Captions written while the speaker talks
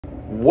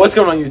What's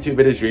going on YouTube?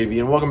 It is Ravy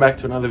and welcome back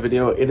to another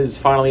video. It is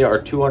finally our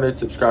 200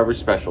 subscribers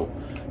special.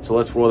 So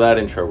let's roll that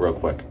intro real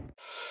quick.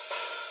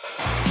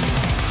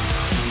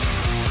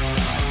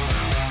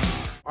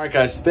 Alright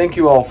guys, thank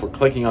you all for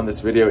clicking on this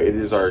video. It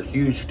is our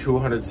huge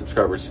 200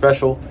 subscribers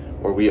special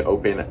where we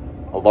open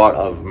a lot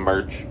of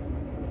merch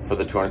for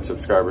the 200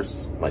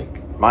 subscribers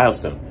like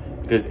milestone,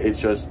 because it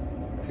just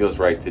feels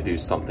right to do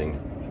something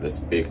for this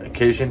big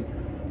occasion.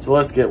 So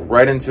let's get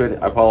right into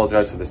it. I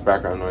apologize for this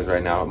background noise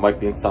right now. It might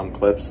be in some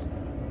clips,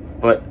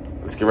 but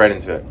let's get right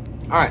into it.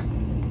 All right,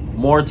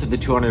 more to the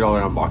 $200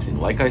 unboxing.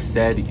 Like I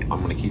said, I'm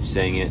gonna keep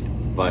saying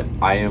it, but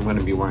I am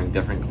gonna be wearing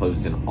different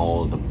clothes in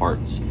all of the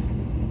parts,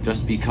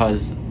 just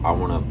because I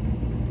wanna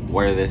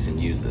wear this and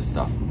use this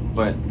stuff.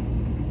 But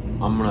I'm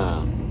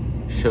gonna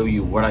show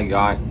you what I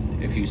got.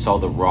 If you saw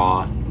the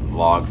Raw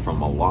vlog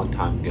from a long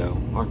time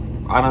ago, or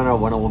I don't know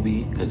when it will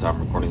be, because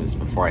I'm recording this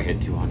before I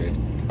hit 200.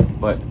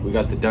 But we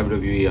got the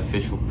WWE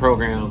official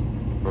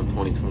program from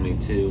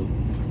 2022.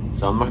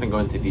 So I'm not going to go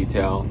into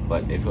detail,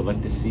 but if you'd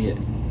like to see it,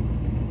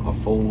 a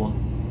full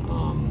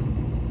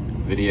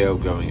video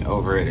going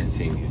over it and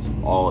seeing who's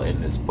all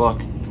in this book,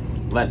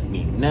 let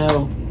me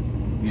know.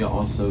 We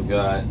also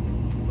got,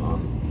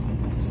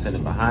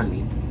 sitting behind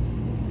me,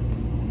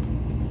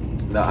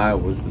 the I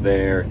Was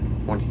There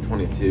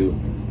 2022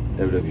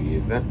 WWE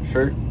event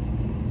shirt.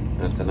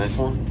 That's a nice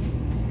one.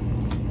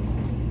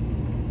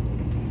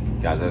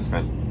 Guys, I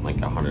spent like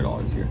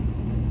 $100 here,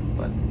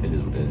 but it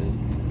is what it is.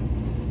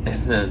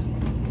 And then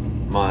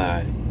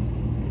my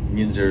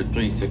Yinzer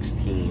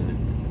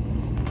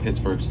 316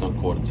 Pittsburgh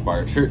Stone Cold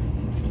inspired shirt.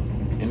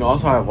 And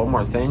also I have one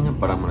more thing,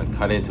 but I'm gonna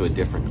cut into a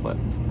different clip.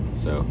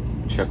 So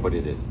check what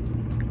it is.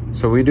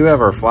 So we do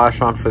have our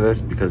flash on for this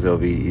because it'll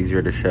be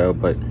easier to show,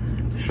 but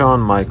Shawn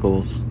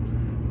Michaels,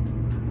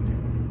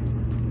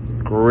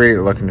 great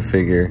looking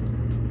figure,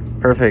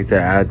 perfect to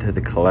add to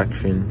the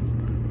collection.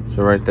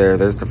 So right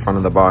there's the front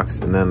of the box,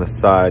 and then the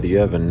side, you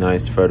have a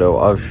nice photo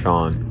of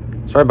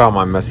Shawn. Sorry about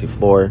my messy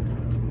floor,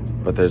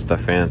 but there's the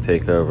Fan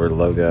Takeover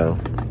logo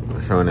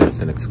showing it's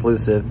an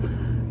exclusive.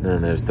 And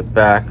then there's the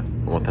back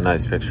with a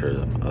nice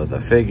picture of the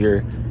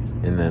figure,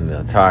 and then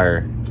the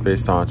attire. It's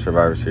based on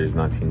Survivor Series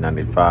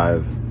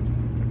 1995,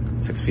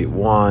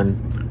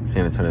 6'1",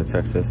 San Antonio,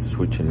 Texas,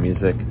 Sweet Chin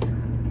Music.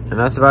 And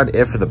that's about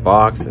it for the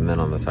box. And then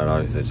on the side,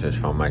 obviously, it's just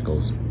Shawn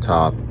Michaels,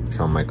 top,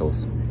 Shawn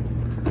Michaels.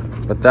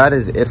 But that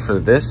is it for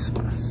this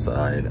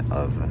side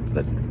of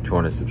the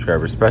 200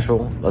 subscriber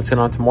special. Let's get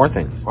on to more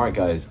things. All right,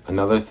 guys,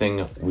 another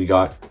thing we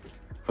got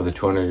for the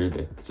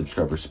 200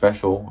 subscriber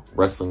special,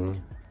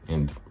 wrestling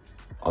and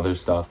other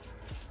stuff,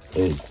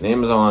 is an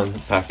Amazon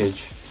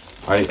package.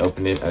 I already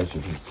opened it, as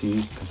you can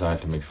see, because I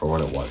had to make sure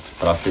what it was,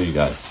 but I'll show you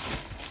guys.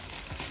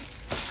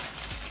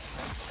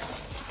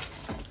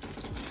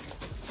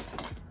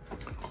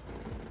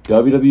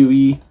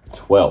 WWE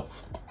 12.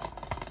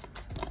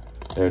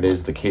 There it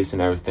is, the case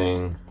and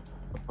everything.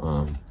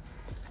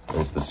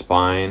 There's the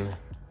spine.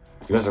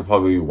 You guys are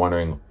probably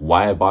wondering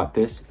why I bought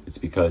this. It's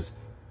because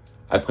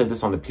I played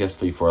this on the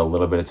PS3 for a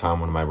little bit of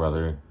time when my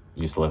brother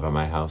used to live at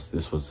my house.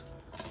 This was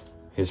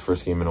his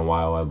first game in a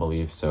while, I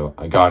believe. So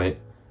I got it,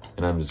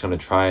 and I'm just going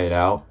to try it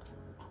out.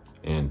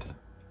 And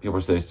people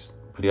say it's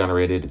pretty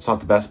underrated. It's not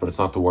the best, but it's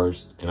not the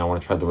worst. And I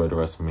want to try the road to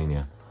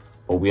WrestleMania.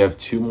 But we have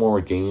 2 more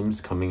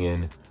games coming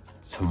in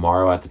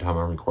tomorrow at the time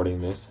I'm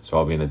recording this, so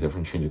I'll be in a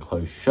different change of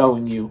clothes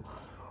showing you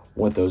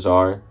what those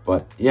are.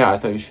 But yeah, I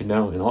thought you should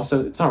know. And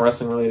also, it's not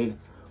wrestling related,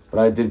 but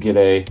I did get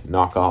a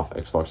knockoff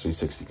Xbox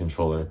 360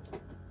 controller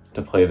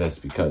to play this,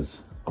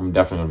 because I'm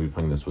definitely going to be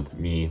playing this with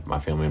me, my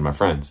family, and my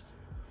friends.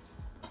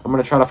 I'm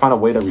going to try to find a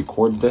way to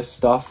record this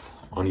stuff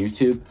on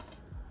YouTube,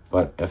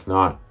 but if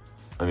not,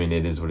 I mean,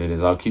 it is what it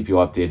is. I'll keep you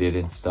updated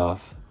and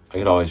stuff. I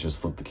could always just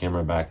flip the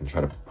camera back and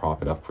try to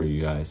prop it up for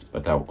you guys,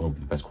 but that won't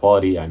be the best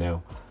quality, I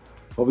know.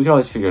 But we can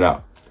always figure it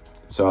out.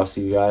 So I'll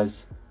see you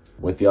guys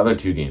with the other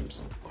 2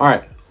 games. All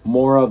right,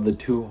 more of the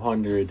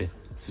 200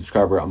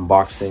 subscriber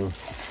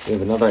unboxing. We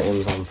have another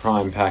Amazon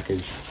Prime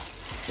package.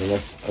 And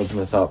let's open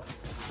this up.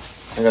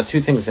 I got 2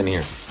 things in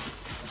here.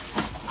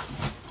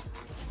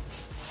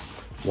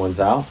 One's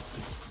out.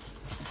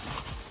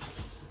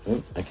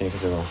 Oop, I can't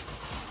get it on.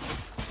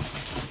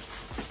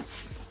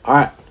 All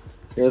right,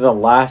 here are the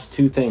last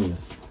 2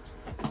 things.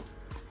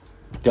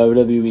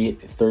 WWE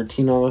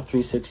 13 on the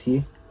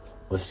 360.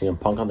 With CM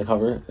Punk on the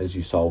cover. As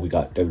you saw, we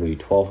got WWE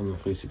 12 on the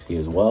 360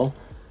 as well.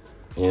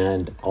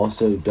 And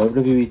also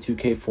WWE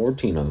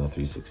 2K14 on the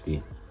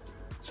 360.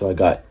 So I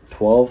got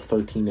 12,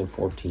 13, and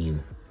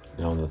 14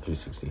 now on the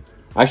 360.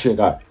 Actually, I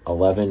got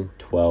 11,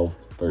 12,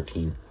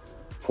 13,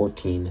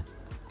 14,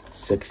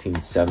 16,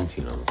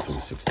 17 on the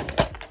 360.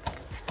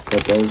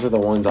 But those are the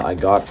ones I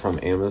got from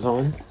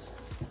Amazon.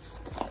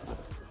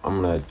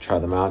 I'm going to try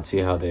them out, see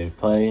how they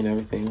play and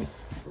everything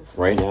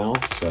right now.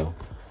 So,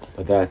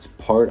 but that's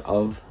part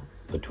of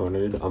the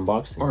 200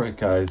 unboxing. All right,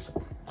 guys,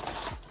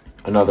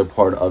 another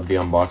part of the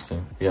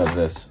unboxing, we have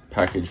this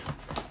package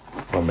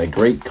from a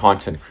great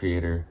content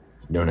creator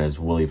known as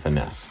Willie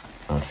Finesse.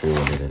 I'll show you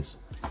what it is.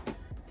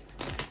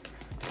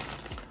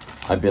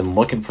 I've been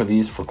looking for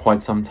these for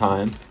quite some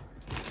time.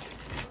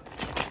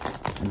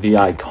 The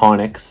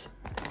Iconics,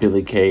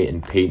 Billy Kay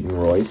and Peyton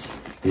Royce.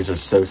 These are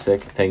so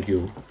sick. Thank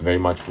you very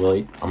much,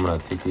 Willie. I'm gonna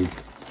take these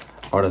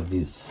out of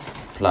this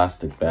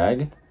plastic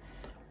bag.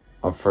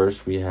 Up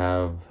first, we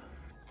have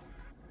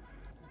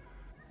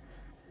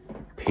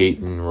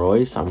Peyton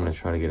Royce. I'm gonna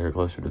try to get her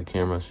closer to the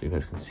camera so you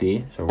guys can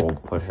see. So we'll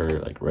put her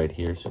like right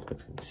here so you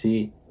guys can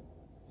see.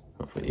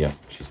 Hopefully, yeah,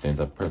 she stands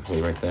up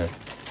perfectly right there.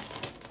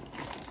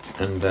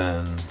 And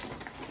then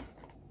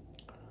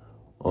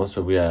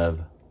also we have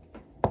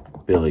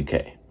Billy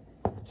Kay.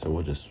 So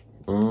we'll just,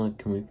 can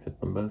we fit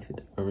them both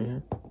over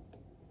here?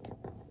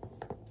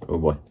 Oh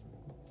boy.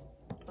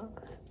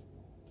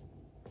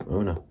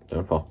 Oh no,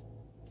 don't fall.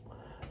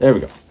 There we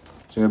go.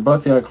 So we have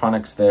both the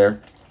Iconics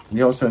there.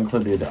 We also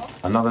included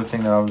another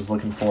thing that I was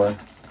looking for.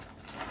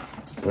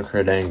 The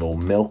Kurt Angle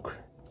Milk.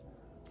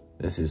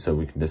 This is so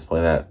we can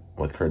display that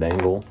with Kurt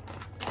Angle.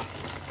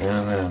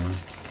 And then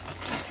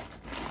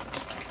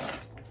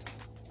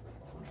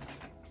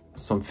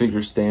some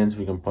figure stands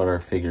we can put our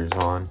figures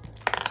on.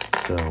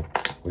 So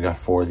we got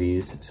 4 of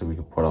these, so we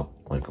can put up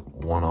like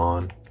one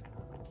on,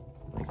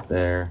 like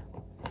there.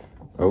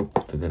 Oh,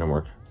 it didn't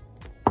work.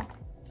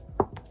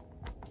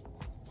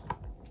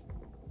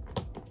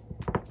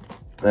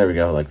 There we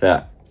go, like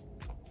that.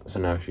 So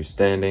now she's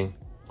standing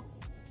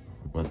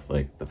with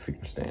like the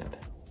figure stand.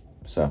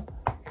 So,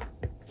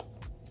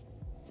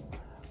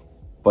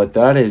 but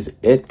that is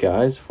it,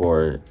 guys,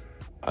 for,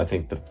 I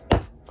think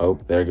oh,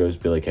 there goes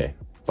Billy Kay.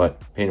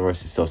 But Peyton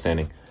Royce is still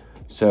standing.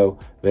 So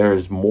there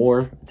is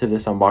more to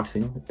this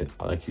unboxing.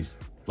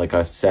 Like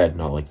I said,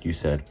 not like you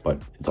said,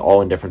 but it's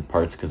all in different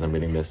parts because I'm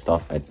getting this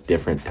stuff at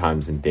different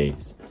times and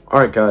days. All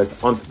right,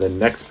 guys, on to the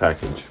next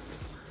package.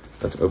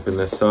 Let's open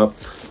this up.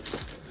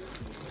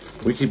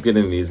 We keep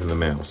getting these in the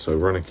mail, so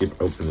we're gonna keep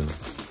opening them.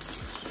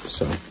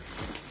 So,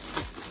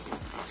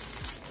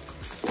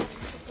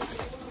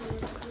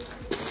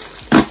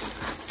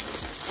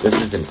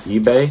 this is an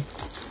eBay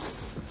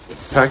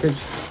package.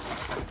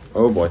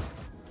 Oh boy.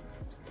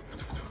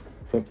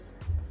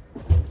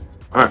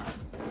 All right.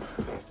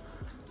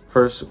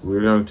 First,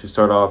 we're going to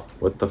start off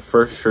with the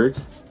first shirt.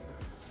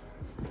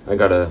 I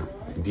got a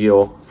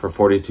deal for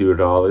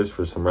 $42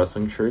 for some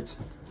wrestling shirts.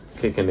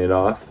 Kicking it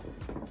off,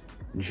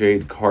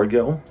 Jade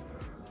Cargill.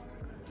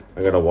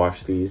 I gotta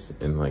wash these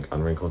and like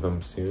unwrinkle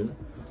them soon.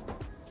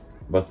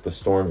 But the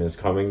storm is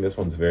coming. This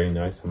one's very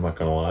nice, I'm not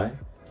gonna lie.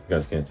 You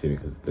guys can't see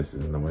because this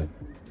is in the way.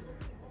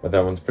 But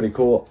that one's pretty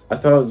cool. I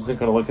thought it wasn't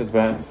gonna look as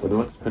bad, but it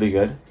looks pretty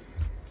good.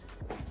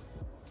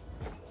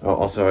 Oh,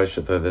 also I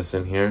should throw this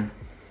in here.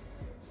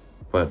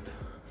 But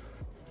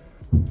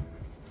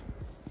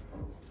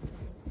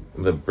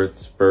the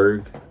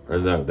Britsburg, or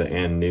the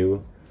and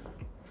new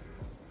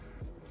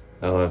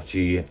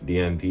LFG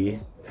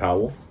DND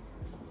towel.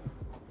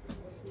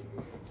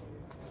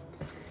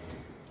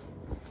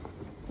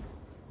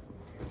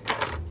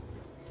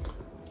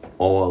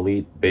 All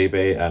Elite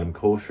Bebe Adam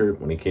Cole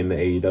shirt when he came to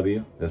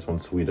AEW. This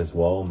one's sweet as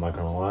well, I'm not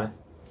gonna lie.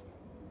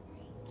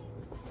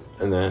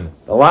 And then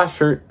the last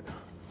shirt.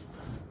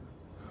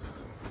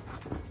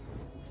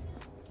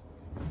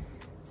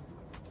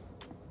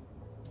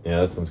 Yeah,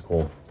 this one's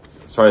cool.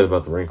 Sorry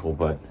about the wrinkle,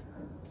 but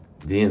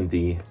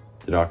D&D,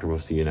 the Doctor Will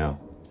See You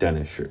Now,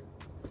 Dennis shirt.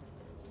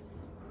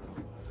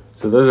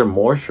 So those are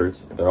more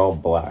shirts. They're all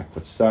black,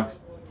 which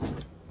sucks,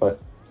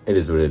 but it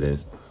is what it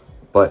is.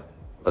 But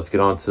let's get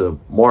on to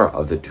more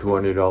of the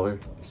 $200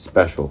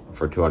 special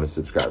for 200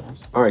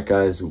 subscribers. All right,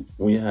 guys,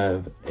 we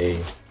have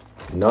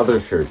another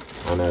shirt.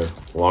 I know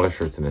a lot of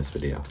shirts in this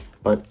video,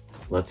 but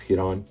let's get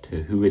on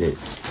to who it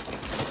is.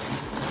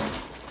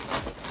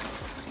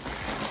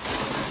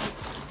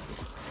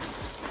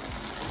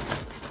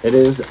 It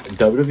is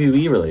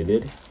WWE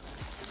related.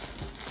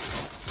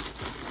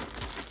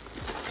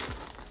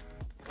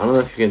 I don't know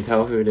if you can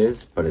tell who it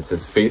is, but it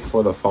says Faith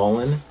for the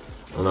Fallen.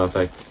 I don't know if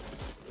I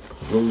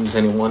lose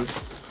anyone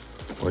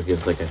or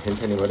gives like a hint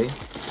to anybody.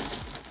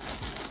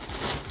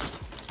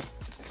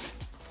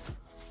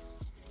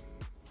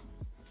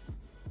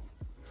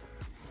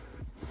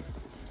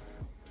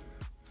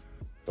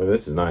 Oh,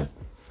 this is nice.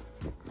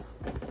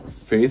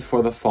 Faith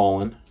for the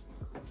Fallen.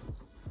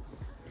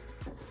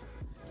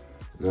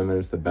 And then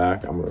there's the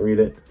back. I'm gonna read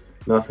it.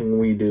 Nothing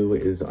we do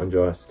is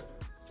unjust.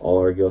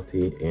 All are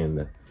guilty,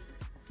 and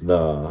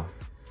the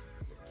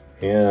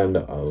hand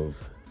of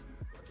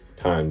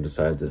time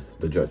decides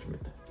the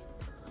judgment.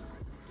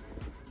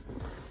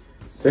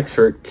 Sixth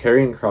shirt,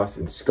 Karrion Kross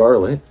in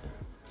scarlet.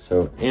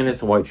 So, and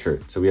it's a white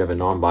shirt. So we have a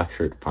non-black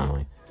shirt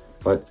finally.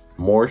 But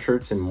more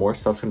shirts and more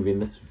stuff's gonna be in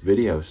this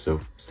video.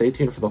 So stay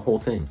tuned for the whole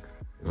thing.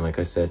 And like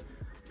I said,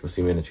 you'll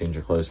see me in a change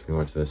of clothes pretty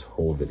much this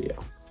whole video.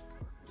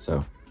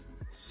 So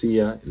see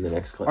ya in the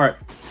next clip. All right,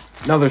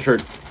 another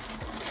shirt.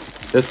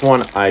 This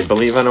one, I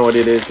believe I know what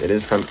it is. It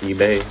is from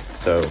eBay,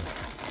 so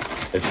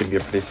it should be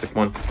a pretty sick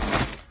one.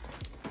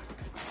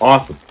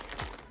 Awesome.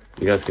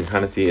 You guys can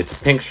kind of see it's a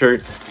pink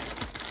shirt,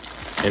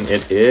 and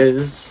it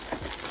is,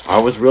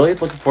 I was really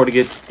looking forward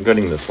to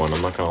getting this one.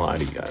 I'm not gonna lie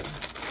to you guys,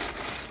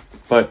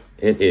 but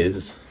it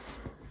is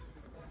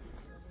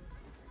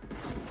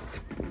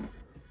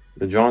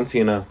the John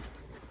Cena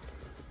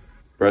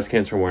breast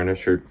cancer awareness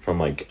shirt from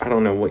like, I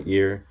don't know what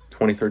year,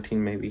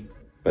 2013 maybe,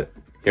 but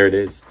here it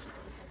is.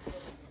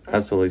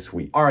 Absolutely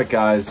sweet. All right,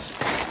 guys,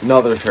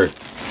 another shirt.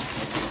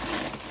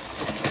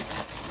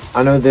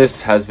 I know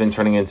this has been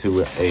turning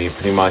into a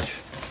pretty much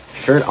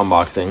shirt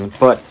unboxing,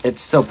 but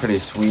it's still pretty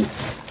sweet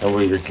and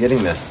where you're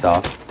getting this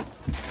stuff.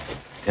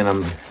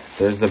 And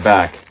there's the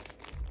back.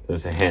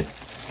 There's a hint.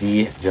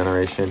 D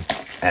Generation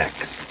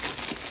X.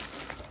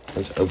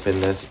 Let's open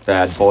this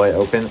bad boy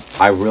open.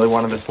 I really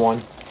wanted this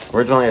one.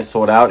 Originally it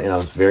sold out and I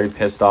was very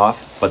pissed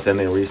off, but then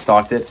they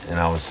restocked it and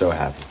I was so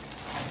happy.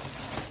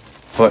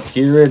 But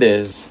here it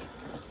is.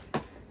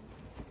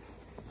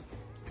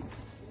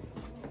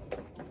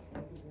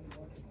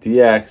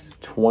 DX,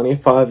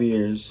 25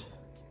 years.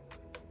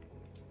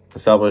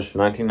 Established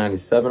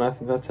 1997, I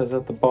think that says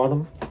at the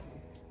bottom.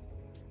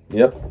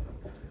 Yep.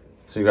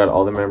 So you got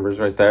all the members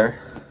right there.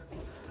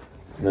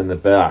 And then the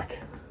back.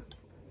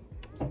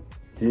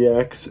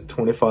 DX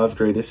 25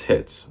 greatest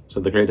hits.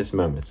 So the greatest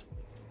moments.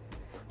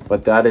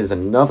 But that is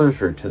another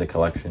shirt to the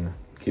collection.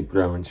 Keep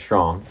growing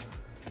strong.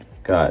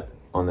 Got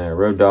on there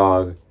Road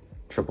Dogg,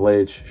 Triple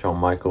H, Shawn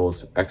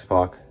Michaels,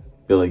 X-Pac,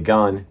 Billy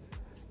Gunn,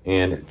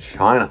 and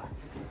Chyna.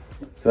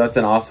 So that's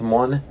an awesome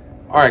one.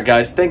 Alright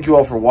guys, thank you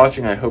all for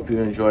watching. I hope you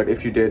enjoyed.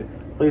 If you did,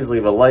 please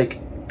leave a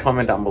like,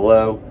 comment down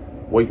below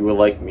what you would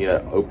like me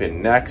to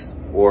open next,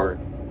 or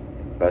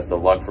best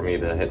of luck for me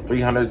to hit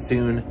 300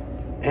 soon,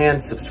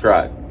 and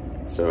subscribe.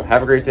 So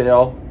have a great day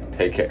all.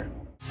 Take care.